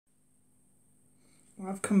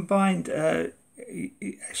I've combined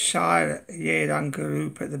Shire Ye Rang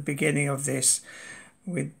Roop at the beginning of this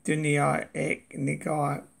with Duniya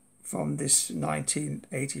Nigah from this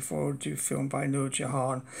 1984 Urdu film by Noor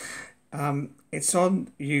Jehan. It's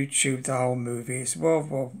on YouTube, the whole movie. It's well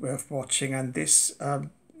worth watching, and this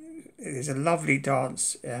is a lovely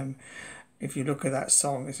dance. If you look at that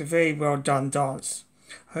song, it's a very well done dance.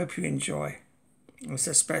 Hope you enjoy. It's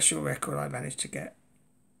a special record I managed to get.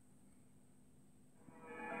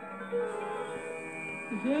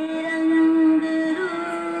 ये रंग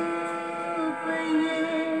रूप ये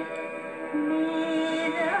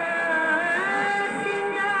मेरा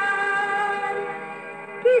सिंगार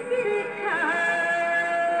किसका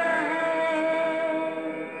है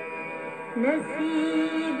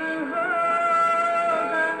नसीब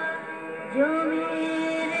होगा जो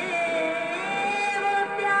मेरे वो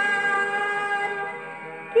प्यार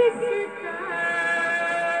किसका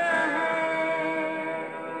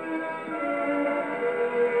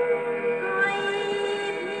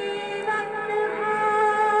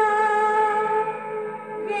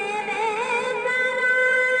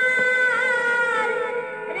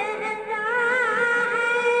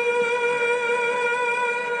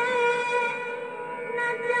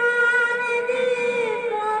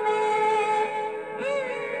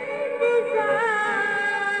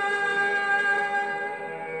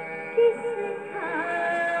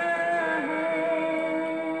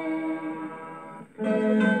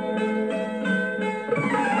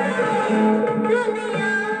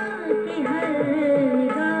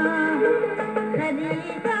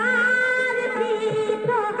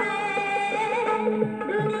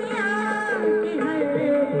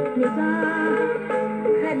Nigah